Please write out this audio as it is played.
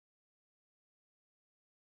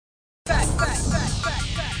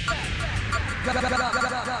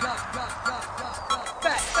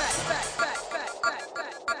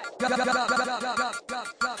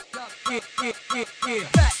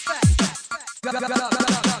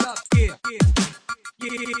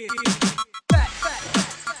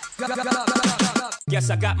Guess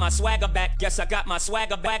I got my swagger back. Guess I got my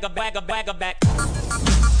swagger bagger back.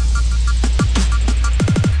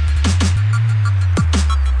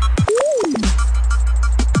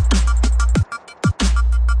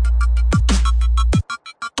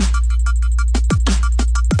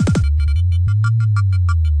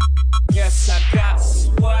 Yes, I got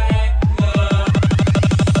swagger.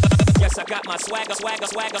 Yes, I got my swagger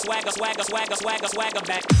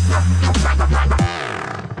back.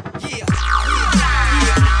 Yeah.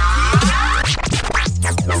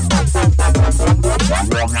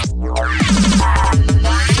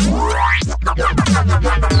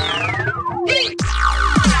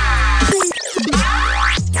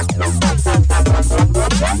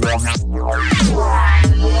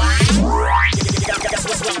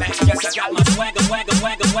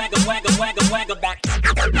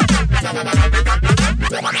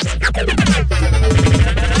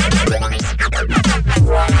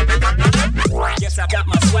 Yes, I got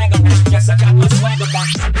my swagger back. Yes, I got my swagger back. Yes, I got my swagger back.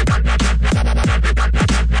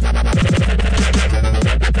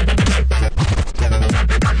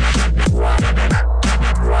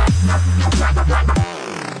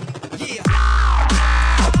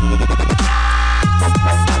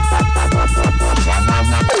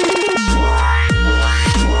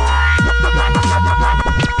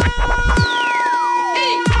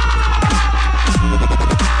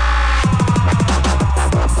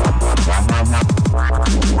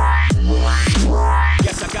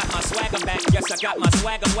 I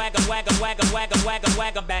got my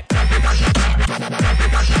swagger back.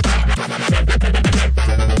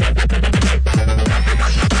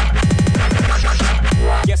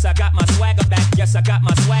 Yes, I got my swagger back. Yes, I got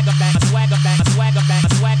my swagger back. Swagger back. Swagger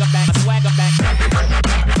back. Swagger back. Swagger back.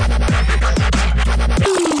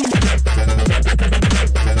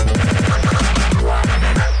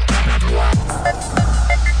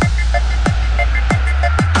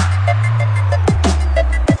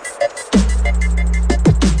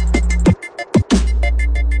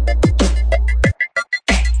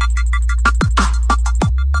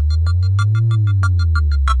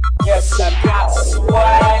 Yes,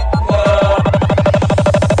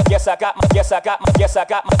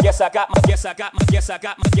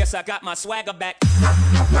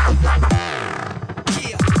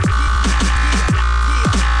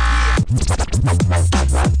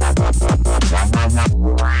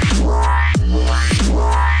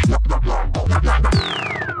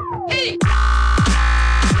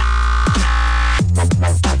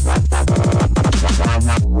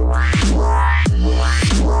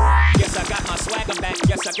 I got my swagger back.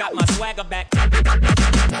 Yes, I got my swagger back.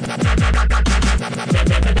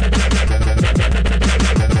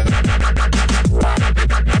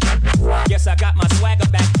 Yes, I got my swagger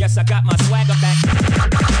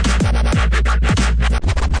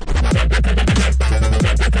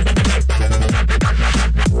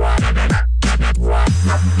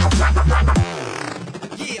back.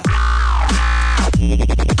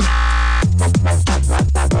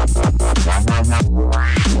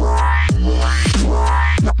 Yes, I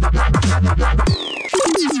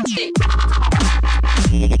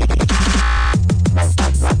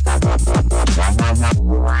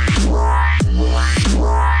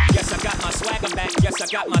got my swagger back. Yes, I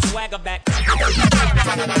got my swagger back. Yes, I got my swagger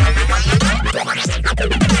back.